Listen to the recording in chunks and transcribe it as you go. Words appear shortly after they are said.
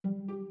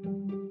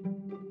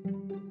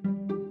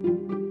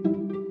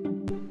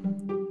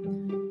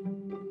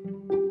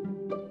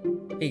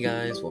Hey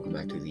guys, welcome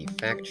back to the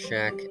Fact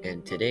Shack,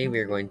 and today we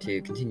are going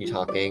to continue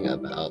talking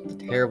about the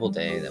terrible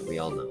day that we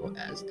all know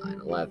as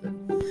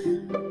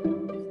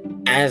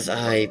 9/11. As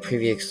I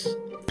previously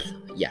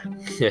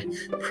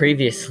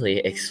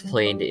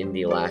explained in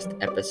the last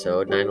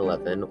episode,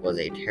 9/11 was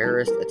a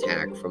terrorist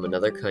attack from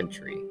another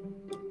country,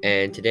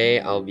 and today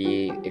I'll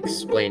be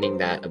explaining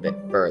that a bit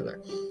further.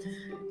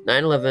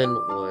 9/11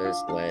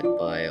 was led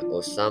by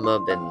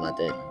Osama bin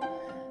Laden,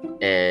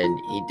 and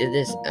he did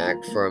this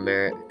act for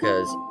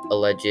America's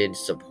alleged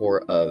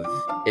support of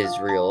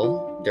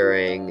Israel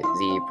during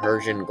the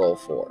Persian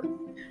Gulf War.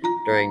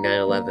 During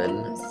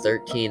 9/11,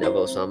 13 of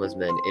Osama's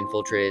men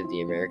infiltrated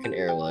the American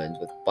Airlines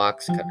with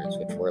box cutters,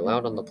 which were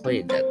allowed on the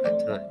planes at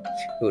that time.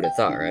 Who would have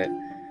thought, right?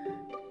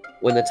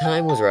 When the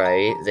time was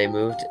right, they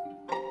moved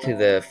to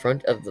the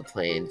front of the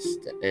plane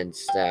and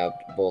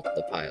stabbed both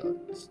the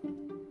pilots.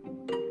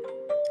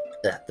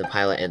 The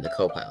pilot and the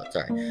co-pilot,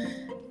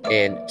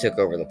 and took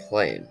over the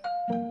plane.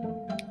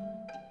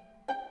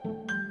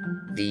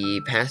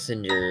 The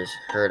passengers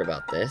heard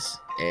about this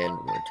and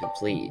weren't too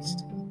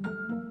pleased.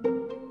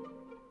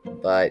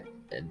 But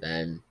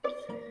then,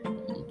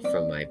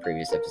 from my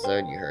previous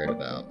episode, you heard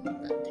about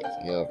them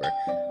taking over.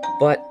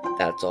 But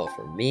that's all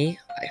for me.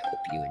 I hope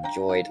you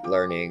enjoyed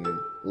learning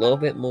a little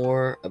bit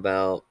more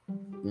about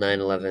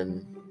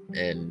 9/11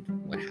 and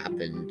what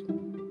happened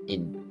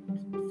in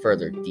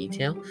further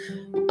detail.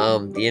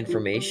 The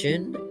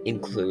information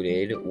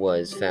included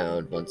was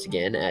found once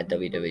again at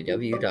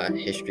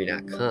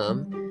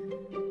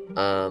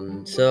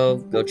www.history.com. So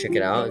go check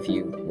it out if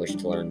you wish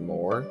to learn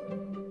more,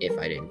 if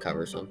I didn't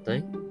cover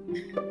something.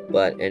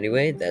 But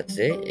anyway, that's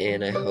it,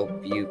 and I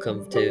hope you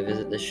come to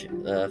visit the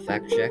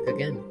Fact Shack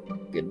again.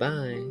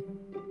 Goodbye.